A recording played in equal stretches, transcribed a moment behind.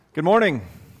Good morning.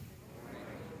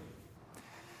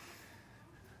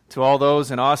 To all those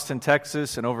in Austin,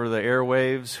 Texas, and over the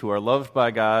airwaves who are loved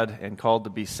by God and called to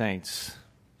be saints,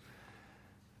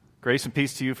 grace and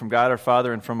peace to you from God our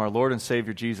Father and from our Lord and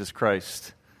Savior Jesus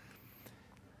Christ.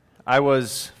 I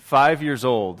was 5 years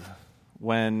old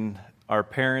when our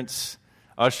parents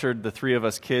ushered the three of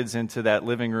us kids into that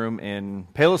living room in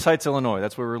Palos Heights, Illinois.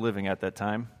 That's where we were living at that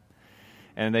time.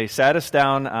 And they sat us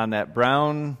down on that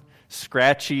brown,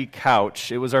 scratchy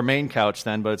couch. It was our main couch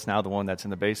then, but it's now the one that's in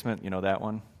the basement. You know that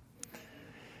one?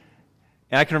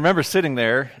 And I can remember sitting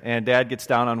there, and Dad gets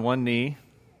down on one knee,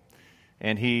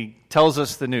 and he tells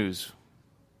us the news.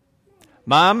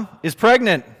 Mom is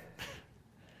pregnant.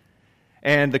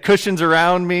 And the cushions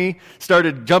around me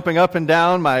started jumping up and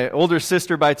down. My older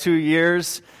sister by 2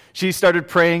 years, she started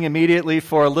praying immediately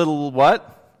for a little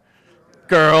what?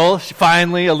 Girl.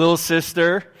 Finally, a little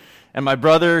sister. And my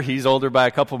brother, he's older by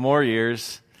a couple more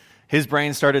years. His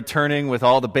brain started turning with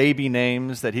all the baby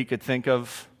names that he could think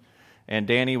of. And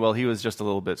Danny, well, he was just a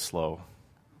little bit slow.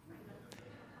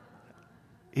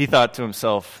 He thought to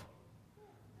himself,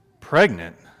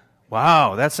 pregnant?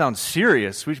 Wow, that sounds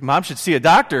serious. Mom should see a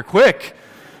doctor, quick.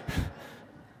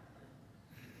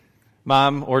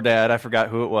 Mom or Dad, I forgot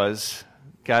who it was,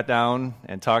 got down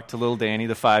and talked to little Danny,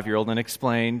 the 5-year-old, and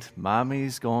explained,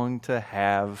 Mommy's going to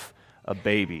have a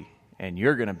baby, and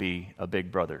you're going to be a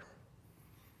big brother.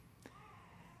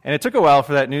 And it took a while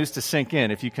for that news to sink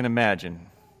in, if you can imagine.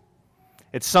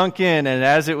 It sunk in, and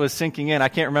as it was sinking in, I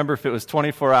can't remember if it was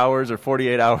 24 hours or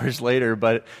 48 hours later,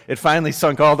 but it finally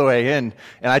sunk all the way in,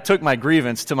 and I took my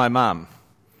grievance to my mom.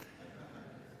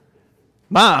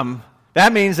 Mom,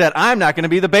 that means that I'm not going to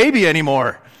be the baby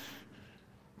anymore.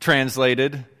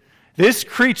 Translated, this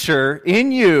creature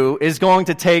in you is going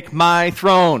to take my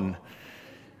throne.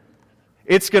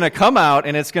 It's going to come out,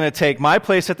 and it's going to take my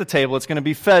place at the table. It's going to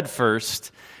be fed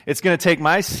first. It's going to take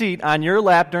my seat on your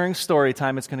lap during story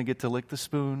time. It's going to get to lick the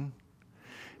spoon.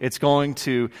 It's going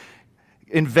to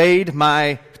invade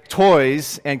my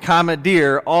toys and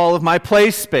commandeer all of my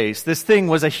play space. This thing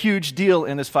was a huge deal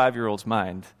in this 5-year-old's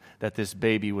mind, that this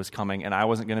baby was coming, and I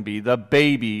wasn't going to be the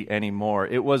baby anymore.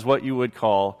 It was what you would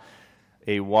call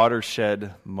a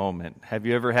watershed moment. Have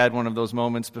you ever had one of those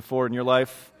moments before in your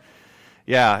life?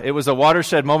 Yeah, it was a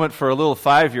watershed moment for a little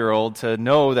 5-year-old to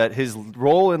know that his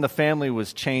role in the family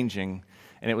was changing,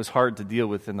 and it was hard to deal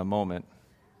with in the moment.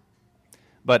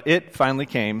 But it finally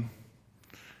came,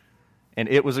 and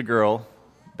it was a girl.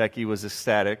 Becky was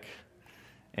ecstatic,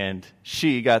 and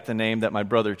she got the name that my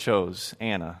brother chose,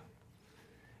 Anna.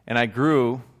 And I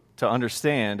grew to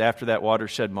understand after that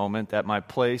watershed moment that my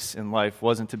place in life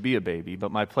wasn't to be a baby,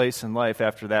 but my place in life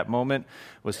after that moment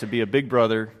was to be a big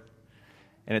brother.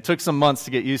 And it took some months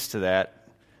to get used to that,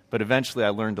 but eventually I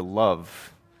learned to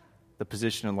love the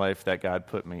position in life that God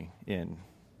put me in,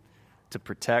 to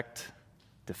protect,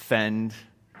 defend,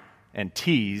 and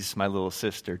tease my little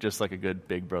sister, just like a good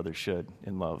big brother should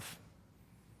in love.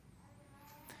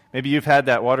 Maybe you've had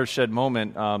that watershed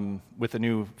moment with a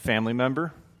new family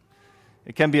member.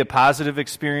 It can be a positive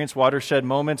experience, watershed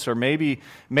moments, or maybe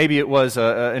it was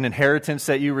an inheritance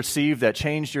that you received that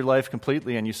changed your life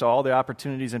completely and you saw all the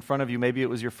opportunities in front of you. Maybe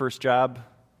it was your first job.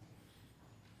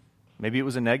 Maybe it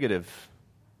was a negative,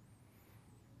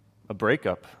 a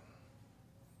breakup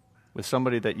with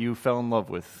somebody that you fell in love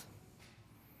with.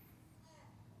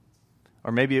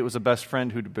 Or maybe it was a best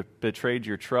friend who betrayed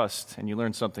your trust and you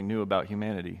learned something new about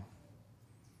humanity.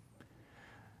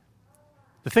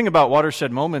 The thing about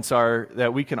watershed moments are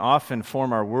that we can often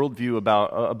form our worldview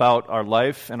about our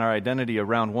life and our identity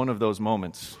around one of those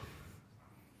moments.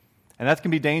 And that can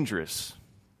be dangerous.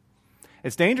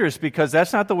 It's dangerous because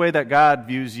that's not the way that God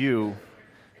views you,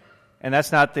 and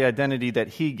that's not the identity that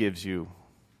He gives you,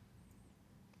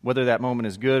 whether that moment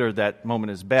is good or that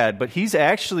moment is bad. But He's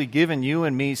actually given you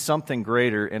and me something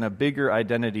greater and a bigger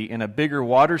identity and a bigger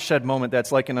watershed moment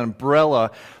that's like an umbrella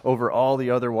over all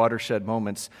the other watershed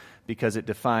moments, because it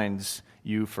defines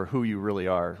you for who you really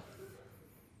are,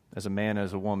 as a man,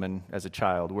 as a woman, as a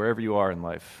child, wherever you are in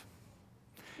life.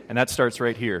 And that starts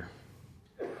right here,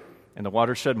 in the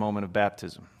watershed moment of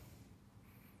baptism.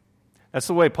 That's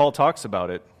the way Paul talks about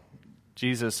it,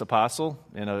 Jesus' apostle,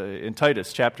 in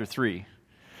Titus chapter 3.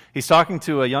 He's talking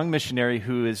to a young missionary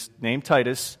who is named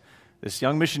Titus. This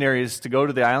young missionary is to go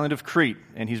to the island of Crete,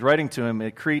 and he's writing to him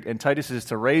at Crete, and Titus is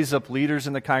to raise up leaders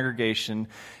in the congregation.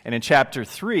 And in chapter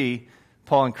 3,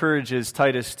 Paul encourages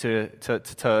Titus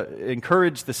to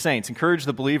encourage the saints, encourage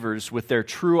the believers with their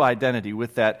true identity,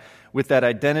 with that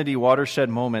identity watershed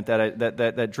moment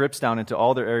that drips down into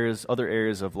all their other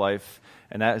areas of life,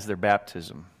 and that is their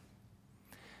baptism.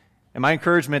 And my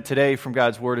encouragement today from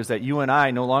God's Word is that you and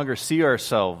I no longer see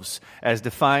ourselves as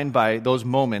defined by those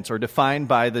moments or defined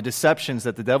by the deceptions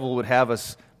that the devil would have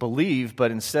us believe,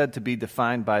 but instead to be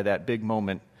defined by that big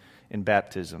moment in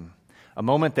baptism. A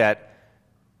moment that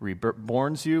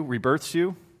rebirths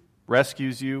you,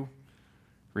 rescues you,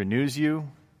 renews you,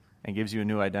 and gives you a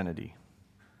new identity.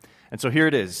 And so here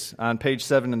it is on page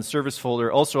 7 in the service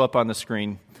folder, also up on the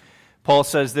screen. Paul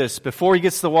says this, before he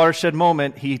gets to the watershed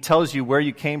moment, he tells you where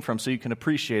you came from so you can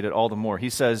appreciate it all the more. He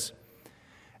says,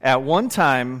 at one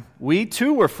time, we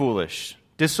too were foolish,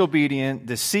 disobedient,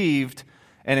 deceived,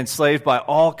 and enslaved by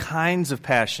all kinds of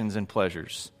passions and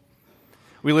pleasures.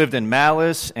 We lived in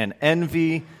malice and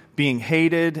envy, being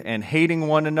hated and hating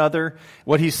one another.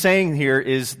 What he's saying here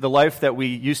is the life that we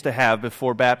used to have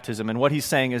before baptism. And what he's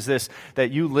saying is this, that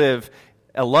you live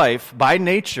a life, by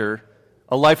nature,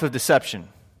 a life of deception.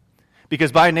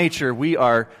 Because by nature, we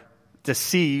are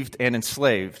deceived and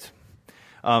enslaved.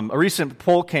 A recent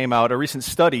poll came out, a recent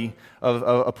study of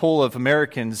a poll of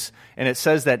Americans, and it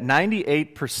says that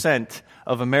 98%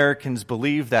 of Americans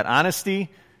believe that honesty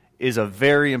is a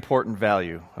very important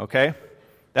value, okay?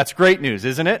 That's great news,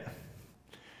 isn't it?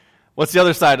 What's the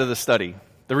other side of the study?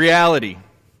 The reality.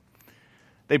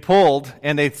 They polled,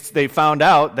 and they found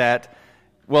out that,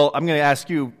 well, I'm going to ask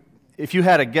you, if you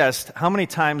had a guess, how many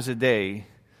times a day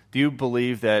do you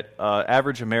believe that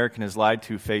average American is lied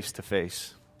to face to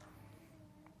face?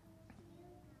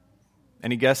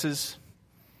 Any guesses?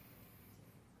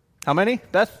 How many,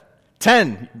 Beth?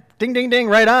 10. Ding, ding, ding,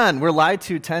 right on. We're lied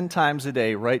to 10 times a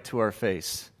day, right to our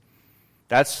face.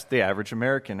 That's the average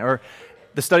American. Or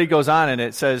the study goes on and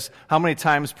it says, how many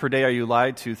times per day are you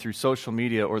lied to through social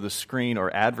media or the screen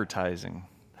or advertising?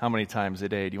 How many times a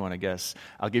day do you want to guess?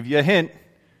 I'll give you a hint.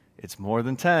 It's more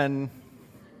than 10.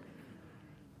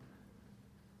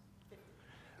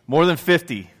 More than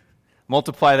 50.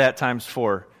 Multiply that times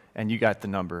 4, and you got the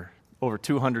number. Over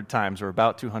 200 times, or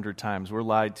about 200 times, we're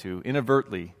lied to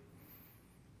inadvertently.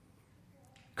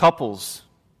 Couples,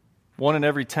 1 in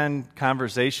every 10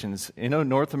 conversations in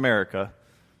North America,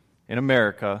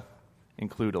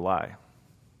 include a lie.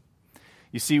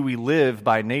 You see, we live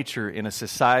by nature in a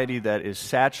society that is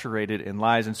saturated in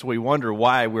lies, and so we wonder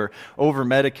why we're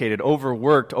over-medicated,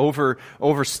 overworked,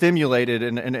 overstimulated,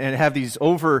 and have these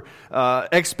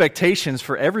expectations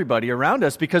for everybody around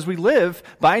us, because we live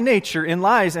by nature in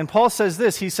lies. And Paul says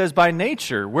this, he says, by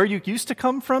nature, where you used to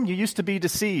come from, you used to be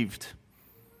deceived.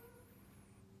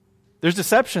 There's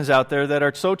deceptions out there that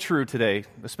are so true today,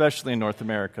 especially in North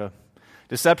America.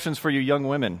 Deceptions for you young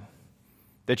women,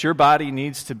 that your body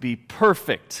needs to be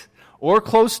perfect or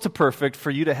close to perfect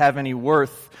for you to have any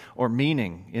worth or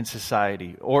meaning in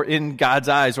society or in God's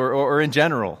eyes or in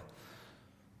general.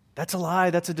 That's a lie.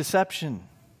 That's a deception.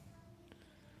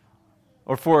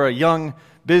 Or for a young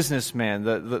businessman,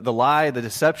 the lie, the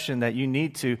deception that you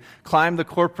need to climb the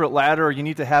corporate ladder, or you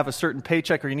need to have a certain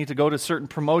paycheck, or you need to go to certain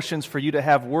promotions for you to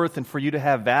have worth and for you to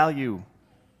have value.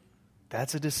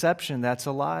 That's a deception. That's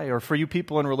a lie. Or for you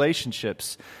people in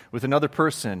relationships with another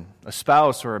person, a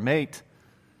spouse or a mate,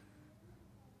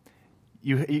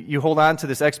 you hold on to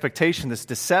this expectation, this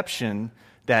deception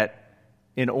that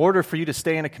in order for you to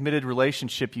stay in a committed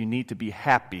relationship, you need to be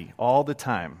happy all the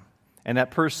time. And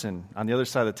that person on the other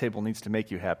side of the table needs to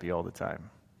make you happy all the time.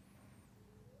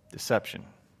 Deception.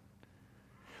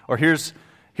 Or here's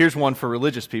one for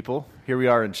religious people. Here we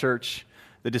are in church.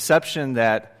 The deception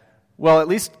that, well, at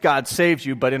least God saved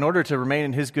you, but in order to remain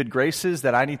in His good graces,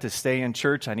 that I need to stay in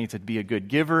church, I need to be a good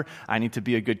giver, I need to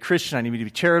be a good Christian, I need to be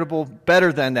charitable,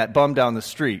 better than that bum down the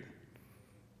street.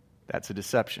 That's a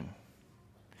deception.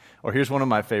 Or here's one of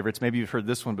my favorites, maybe you've heard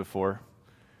this one before,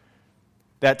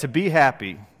 that to be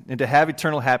happy and to have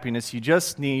eternal happiness, you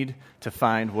just need to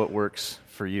find what works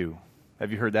for you.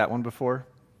 Have you heard that one before?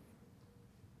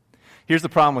 Here's the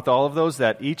problem with all of those,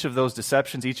 that each of those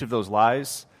deceptions, each of those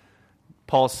lies,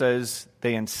 Paul says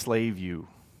they enslave you.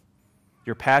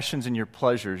 Your passions and your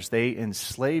pleasures, they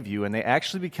enslave you, and they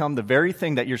actually become the very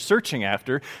thing that you're searching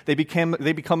after. They become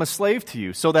a slave to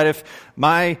you. So that if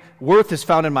my worth is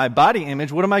found in my body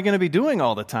image, what am I going to be doing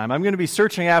all the time? I'm going to be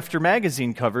searching after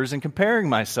magazine covers and comparing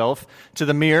myself to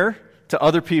the mirror, to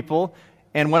other people,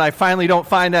 and when I finally don't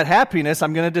find that happiness,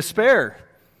 I'm going to despair.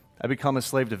 I become a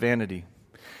slave to vanity.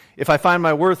 If I find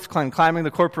my worth climbing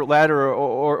the corporate ladder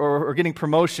or getting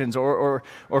promotions or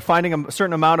finding a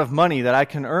certain amount of money that I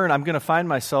can earn, I'm going to find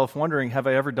myself wondering, have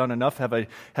I ever done enough? Have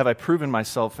I proven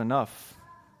myself enough?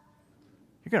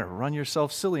 You're going to run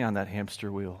yourself silly on that hamster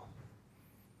wheel.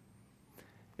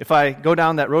 If I go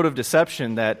down that road of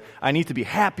deception that I need to be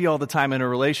happy all the time in a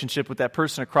relationship with that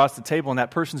person across the table and that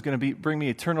person's going to bring me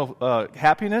eternal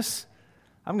happiness,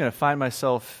 I'm going to find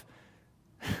myself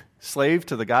slave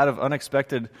to the God of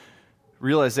unexpected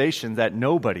realization that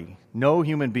nobody, no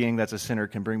human being that's a sinner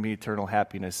can bring me eternal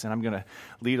happiness. And I'm going to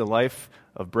lead a life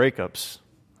of breakups.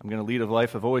 I'm going to lead a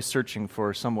life of always searching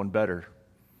for someone better.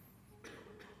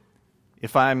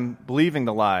 If I'm believing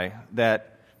the lie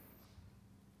that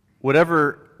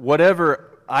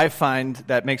whatever I find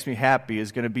that makes me happy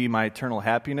is going to be my eternal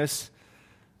happiness,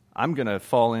 I'm going to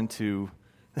fall into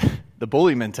the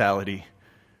bully mentality.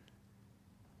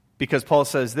 Because Paul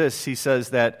says this, he says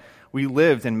that we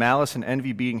lived in malice and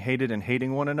envy, being hated and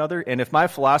hating one another. And if my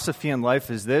philosophy in life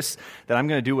is this, that I'm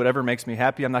going to do whatever makes me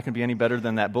happy, I'm not going to be any better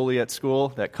than that bully at school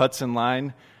that cuts in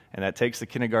line and that takes the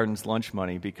kindergarten's lunch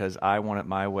money because I want it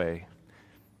my way.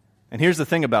 And here's the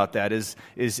thing about that is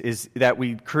that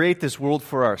we create this world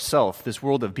for ourselves, this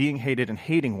world of being hated and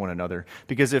hating one another.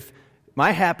 Because if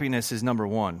my happiness is number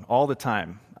one all the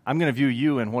time, I'm going to view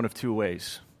you in one of two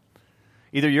ways.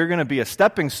 Either you're going to be a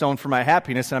stepping stone for my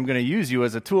happiness and I'm going to use you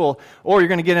as a tool, or you're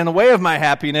going to get in the way of my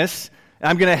happiness and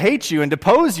I'm going to hate you and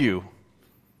depose you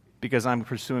because I'm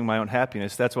pursuing my own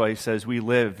happiness. That's why he says we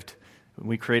lived,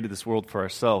 we created this world for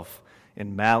ourselves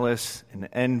in malice and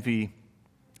envy,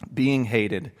 being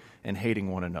hated and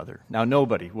hating one another. Now,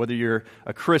 nobody, whether you're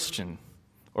a Christian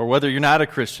or whether you're not a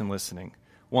Christian listening,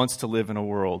 wants to live in a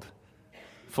world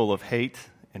full of hate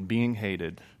and being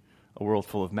hated, a world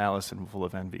full of malice and full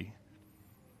of envy.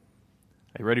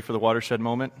 Are you ready for the watershed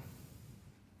moment?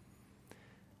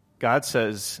 God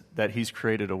says that he's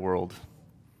created a world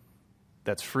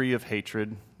that's free of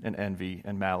hatred and envy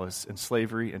and malice and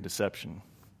slavery and deception.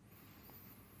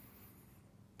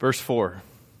 Verse 4,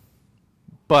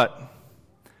 but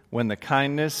when the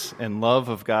kindness and love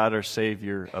of God our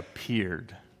Savior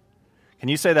appeared. Can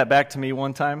you say that back to me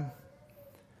one time?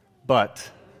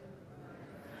 But.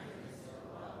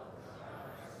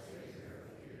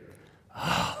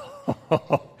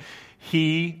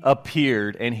 He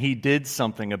appeared and he did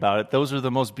something about it. Those are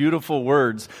the most beautiful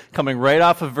words coming right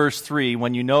off of verse 3.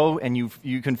 When you know and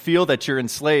you can feel that you're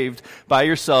enslaved by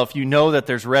yourself, you know that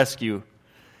there's rescue.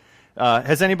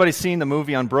 Has anybody seen the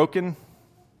movie Unbroken?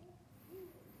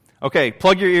 Okay,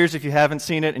 plug your ears if you haven't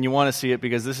seen it and you want to see it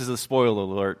because this is a spoiler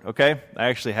alert, okay? I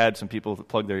actually had some people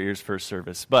plug their ears first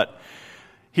service. But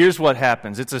here's what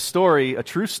happens. It's a story, a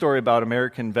true story about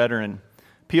American veteran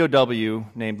POW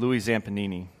named Louis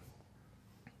Zampanini.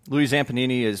 Louis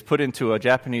Zampanini is put into a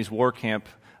Japanese war camp,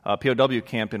 POW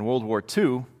camp in World War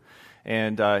II,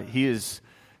 and he is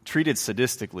treated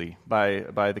sadistically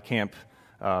by the camp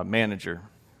manager.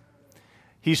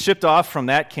 He's shipped off from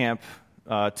that camp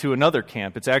to another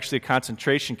camp. It's actually a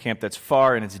concentration camp that's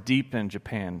far and it's deep in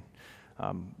Japan.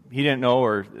 He didn't know,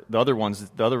 or the other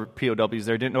POWs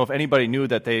there didn't know if anybody knew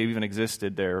that they even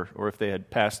existed there or if they had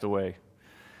passed away.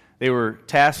 They were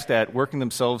tasked at working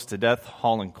themselves to death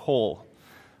hauling coal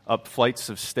up flights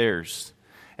of stairs.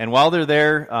 And while they're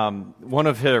there, one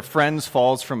of their friends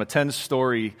falls from a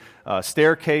 10-story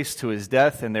staircase to his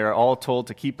death, and they're all told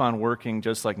to keep on working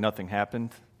just like nothing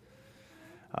happened.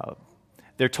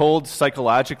 They're told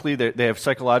psychologically, they have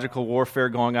psychological warfare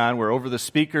going on, where over the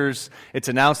speakers, it's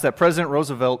announced that President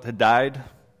Roosevelt had died.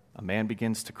 A man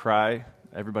begins to cry.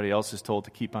 Everybody else is told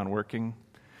to keep on working.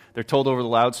 They're told over the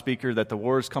loudspeaker that the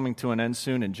war is coming to an end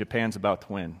soon and Japan's about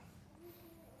to win.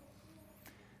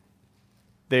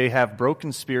 They have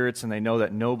broken spirits and they know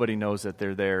that nobody knows that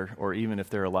they're there or even if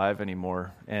they're alive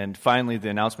anymore. And finally, the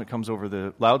announcement comes over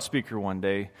the loudspeaker one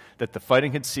day that the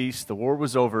fighting had ceased, the war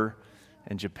was over,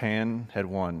 and Japan had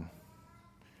won.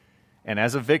 And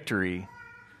as a victory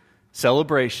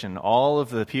celebration, all of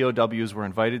the POWs were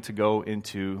invited to go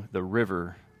into the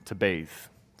river to bathe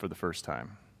for the first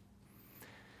time.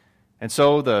 And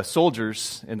so the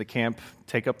soldiers in the camp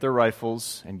take up their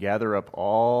rifles and gather up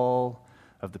all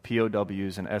of the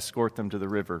POWs and escort them to the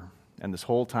river. And this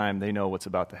whole time, they know what's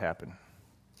about to happen.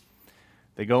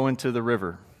 They go into the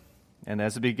river, and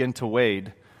as they begin to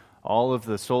wade, all of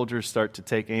the soldiers start to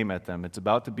take aim at them. It's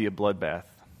about to be a bloodbath.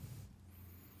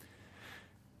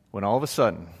 When all of a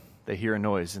sudden, they hear a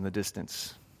noise in the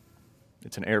distance.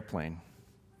 It's an airplane.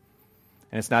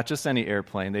 And it's not just any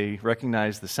airplane. They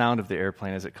recognize the sound of the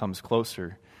airplane as it comes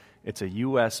closer. It's a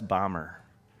U.S. bomber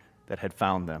that had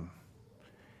found them.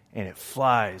 And it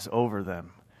flies over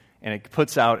them. And it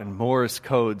puts out in Morse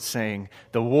code saying,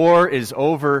 the war is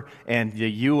over and the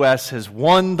U.S. has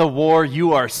won the war.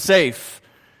 You are safe.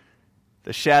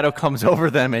 The shadow comes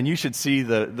over them, and you should see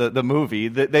the movie.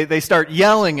 They start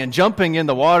yelling and jumping in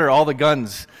the water. All the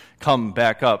guns come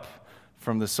back up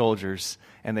from the soldiers,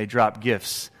 and they drop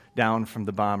gifts down from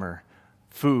the bomber,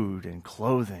 food and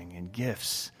clothing and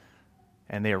gifts,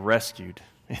 and they are rescued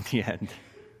in the end.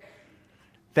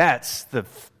 That's the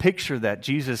picture that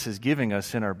Jesus is giving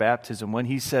us in our baptism when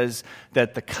he says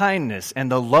that the kindness and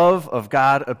the love of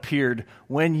God appeared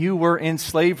when you were in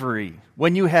slavery.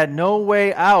 When you had no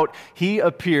way out, he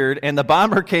appeared, and the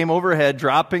bomber came overhead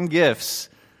dropping gifts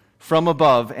from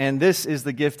above. And this is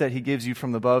the gift that he gives you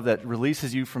from above that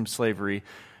releases you from slavery,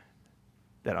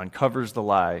 that uncovers the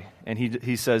lie. And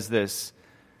he says this,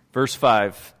 verse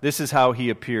 5, this is how he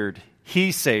appeared.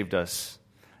 He saved us.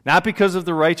 Not because of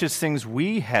the righteous things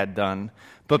we had done,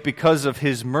 but because of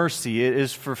his mercy. It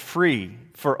is for free,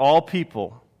 for all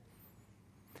people.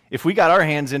 If we got our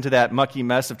hands into that mucky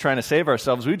mess of trying to save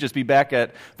ourselves, we'd just be back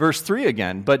at verse 3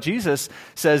 again. But Jesus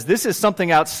says this is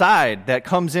something outside that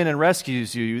comes in and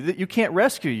rescues you. You can't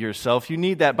rescue yourself. You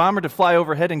need that bomber to fly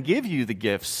overhead and give you the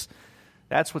gifts.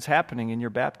 That's what's happening in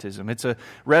your baptism. It's a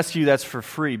rescue that's for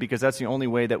free, because that's the only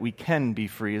way that we can be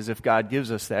free, is if God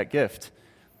gives us that gift.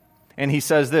 And he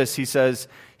says this, he says,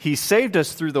 he saved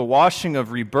us through the washing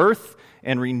of rebirth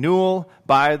and renewal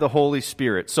by the Holy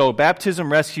Spirit. So baptism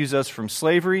rescues us from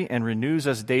slavery and renews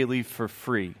us daily for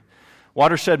free.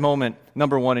 Watershed moment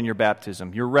number 1 in your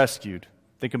baptism. You're rescued.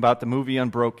 Think about the movie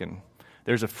Unbroken.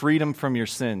 There's a freedom from your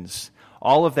sins.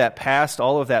 All of that past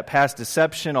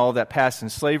deception, all of that past in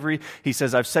slavery, he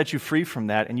says, I've set you free from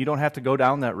that, and you don't have to go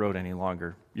down that road any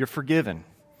longer. You're forgiven.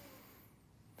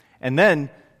 And then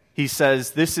he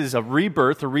says this is a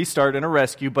rebirth, a restart, and a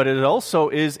rescue, but it also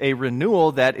is a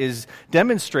renewal that is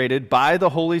demonstrated by the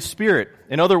Holy Spirit.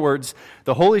 In other words,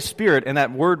 the Holy Spirit, and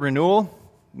that word renewal,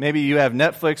 maybe you have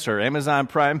Netflix or Amazon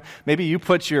Prime, maybe you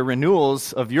put your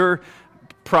renewals of your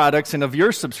products and of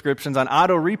your subscriptions on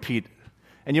auto repeat,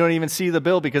 and you don't even see the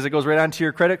bill because it goes right onto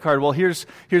your credit card. Well, here's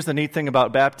the neat thing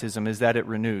about baptism is that it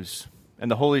renews. And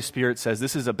the Holy Spirit says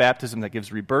this is a baptism that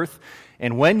gives rebirth.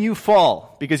 And when you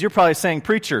fall, because you're probably saying,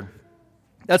 preacher,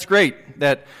 that's great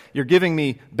that you're giving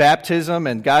me baptism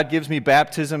and God gives me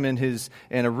baptism and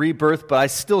a rebirth, but I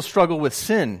still struggle with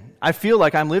sin. I feel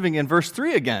like I'm living in verse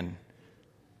 3 again.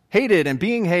 Hated and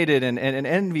being hated and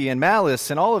envy and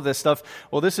malice and all of this stuff.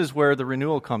 Well, this is where the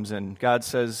renewal comes in. God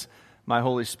says, my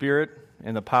Holy Spirit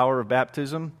and the power of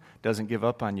baptism doesn't give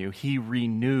up on you. He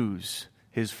renews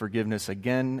his forgiveness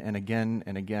again and again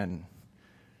and again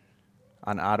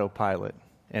on autopilot.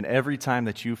 And every time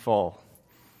that you fall,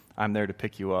 I'm there to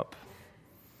pick you up.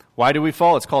 Why do we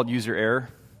fall? It's called user error.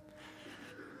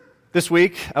 This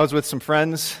week, I was with some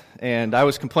friends, and I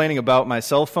was complaining about my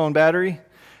cell phone battery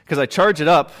because I charge it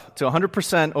up to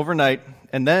 100% overnight,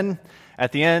 and then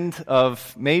at the end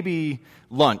of maybe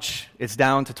lunch, it's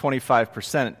down to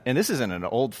 25%. And this isn't an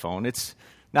old phone. It's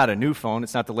not a new phone.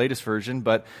 It's not the latest version.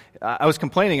 But I was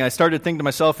complaining. I started thinking to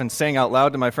myself and saying out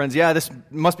loud to my friends, yeah, this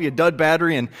must be a dud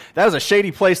battery. And that was a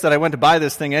shady place that I went to buy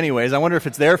this thing anyways. I wonder if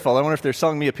it's their fault. I wonder if they're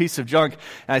selling me a piece of junk.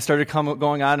 And I started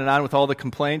going on and on with all the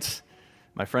complaints.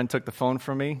 My friend took the phone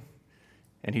from me,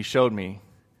 and he showed me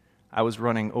I was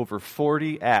running over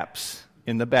 40 apps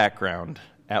in the background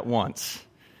at once.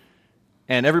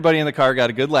 And everybody in the car got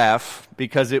a good laugh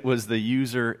because it was the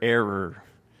user error.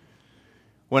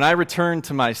 When I return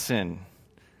to my sin,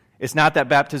 it's not that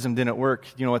baptism didn't work.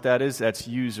 You know what that is? That's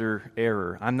user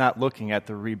error. I'm not looking at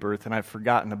the rebirth, and I've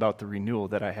forgotten about the renewal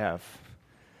that I have.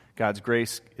 God's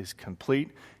grace is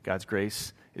complete. God's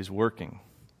grace is working.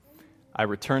 I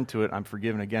return to it. I'm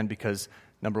forgiven again because,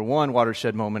 number 1,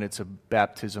 watershed moment, it's a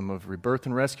baptism of rebirth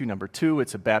and rescue. Number 2,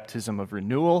 it's a baptism of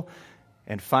renewal.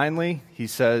 And finally, he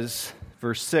says,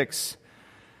 verse 6,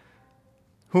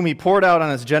 whom he poured out on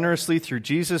us generously through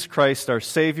Jesus Christ our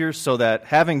Savior, so that,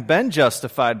 having been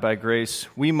justified by grace,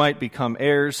 we might become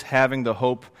heirs, having the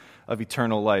hope of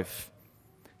eternal life.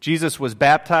 Jesus was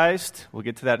baptized, we'll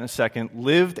get to that in a second,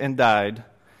 lived and died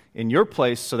in your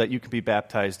place so that you can be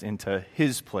baptized into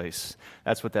his place.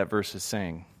 That's what that verse is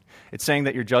saying. It's saying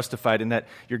that you're justified and that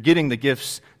you're getting the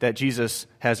gifts that Jesus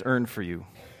has earned for you.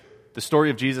 The story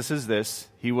of Jesus is this.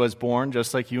 He was born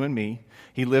just like you and me.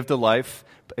 He lived a life,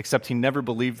 except he never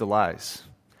believed the lies.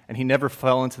 And he never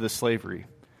fell into the slavery.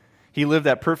 He lived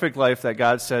that perfect life that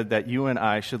God said that you and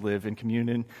I should live in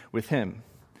communion with him.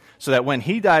 So that when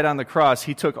he died on the cross,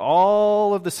 he took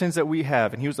all of the sins that we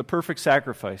have, and he was the perfect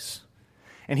sacrifice.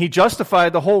 And he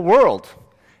justified the whole world.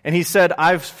 And he said,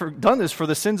 I've done this for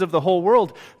the sins of the whole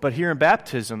world. But here in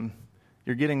baptism,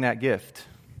 you're getting that gift.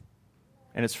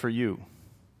 And it's for you.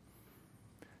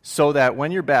 So that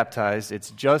when you're baptized, it's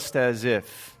just as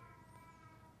if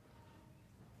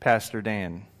Pastor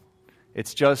Dan,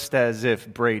 it's just as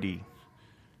if Brady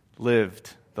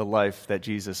lived the life that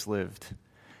Jesus lived.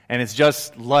 And it's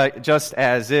just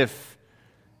as if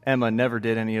Emma never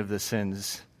did any of the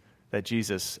sins that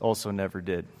Jesus also never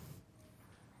did.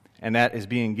 and that is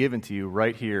being given to you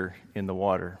right here in the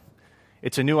water.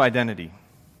 It's a new identity.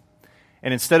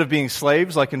 And instead of being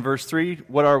slaves, like in verse 3,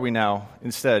 what are we now?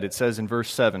 Instead, it says in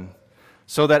verse 7,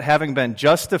 so that having been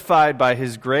justified by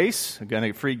his grace, again,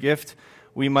 a free gift,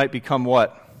 we might become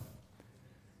what?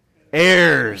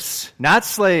 Heirs, not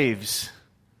slaves.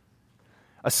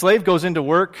 A slave goes into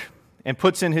work and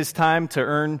puts in his time to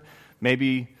earn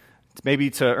maybe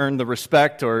to earn the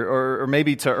respect or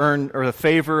maybe to earn or the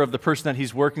favor of the person that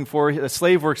he's working for. A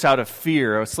slave works out of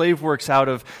fear. A slave works out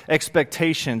of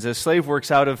expectations. A slave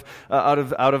works out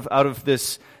of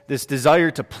this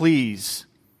desire to please.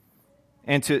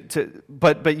 And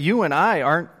but you and I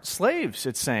aren't slaves,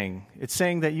 it's saying. It's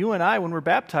saying that you and I, when we're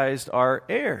baptized, are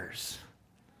heirs.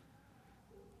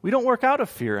 We don't work out of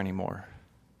fear anymore.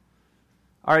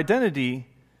 Our identity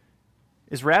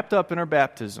is wrapped up in our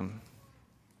baptism,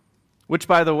 which,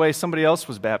 by the way, somebody else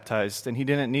was baptized, and he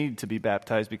didn't need to be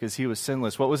baptized because he was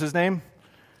sinless. What was his name?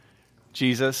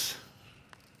 Jesus.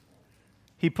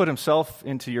 He put himself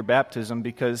into your baptism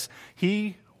because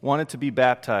he wanted to be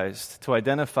baptized to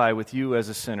identify with you as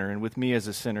a sinner and with me as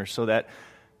a sinner so that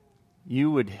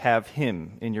you would have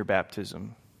him in your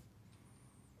baptism.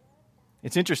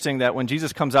 It's interesting that when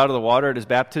Jesus comes out of the water at his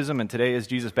baptism, and today is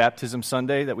Jesus' baptism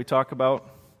Sunday that we talk about,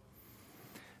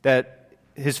 that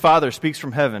his Father speaks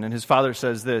from heaven, and his Father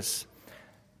says this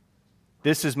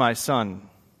is my Son,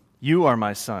 you are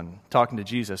my Son, talking to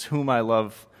Jesus, whom I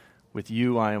love, with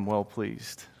you I am well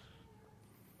pleased.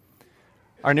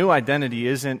 Our new identity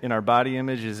isn't in our body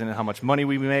image, isn't in how much money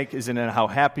we make, isn't in how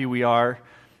happy we are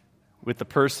with the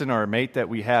person or a mate that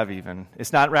we have even.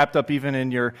 It's not wrapped up even in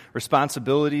your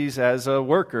responsibilities as a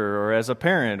worker or as a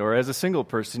parent or as a single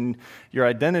person. Your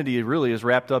identity really is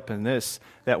wrapped up in this,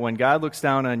 that when God looks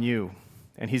down on you,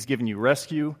 and he's given you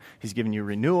rescue, he's given you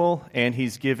renewal, and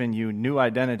he's given you new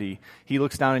identity, he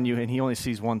looks down on you and he only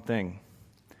sees one thing: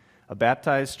 a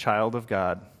baptized child of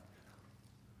God,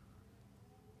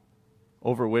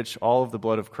 over which all of the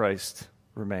blood of Christ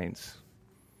remains.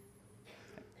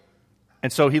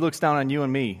 And so he looks down on you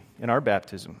and me in our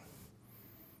baptism.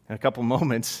 In a couple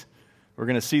moments, we're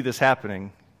going to see this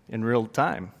happening in real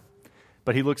time.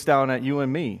 But he looks down at you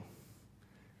and me,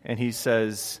 and he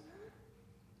says,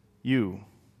 you,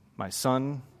 my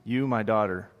son, you, my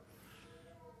daughter,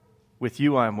 with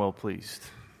you I am well pleased.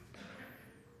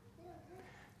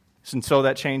 And so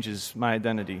that changes my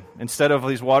identity. Instead of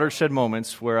these watershed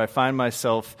moments where I find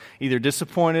myself either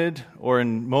disappointed or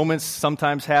in moments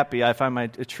sometimes happy, I find my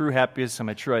true happiness and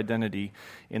my true identity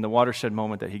in the watershed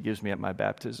moment that he gives me at my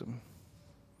baptism.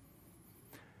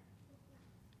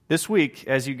 This week,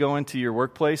 as you go into your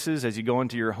workplaces, as you go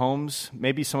into your homes,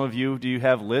 maybe some of you, do you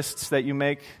have lists that you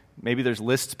make? Maybe there's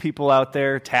lists people out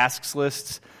there, tasks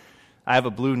lists. I have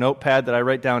a blue notepad that I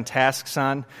write down tasks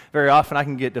on. Very often I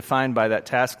can get defined by that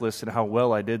task list and how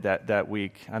well I did that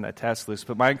week on that task list.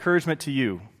 But my encouragement to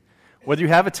you, whether you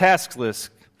have a task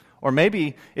list, or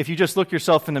maybe if you just look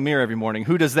yourself in the mirror every morning,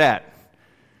 who does that?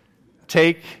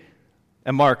 Take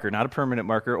a marker, not a permanent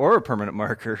marker or a permanent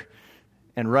marker,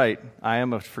 and write, I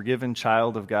am a forgiven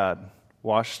child of God,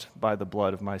 washed by the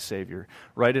blood of my Savior.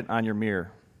 Write it on your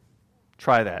mirror.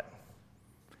 Try that.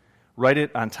 Write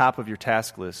it on top of your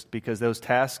task list, because those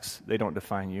tasks, they don't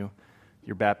define you.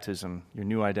 Your baptism, your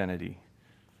new identity.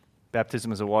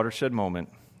 Baptism is a watershed moment.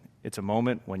 It's a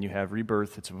moment when you have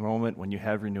rebirth. It's a moment when you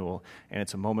have renewal. And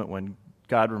it's a moment when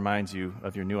God reminds you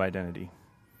of your new identity.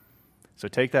 So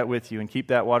take that with you and keep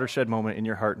that watershed moment in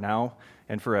your heart now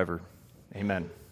and forever. Amen.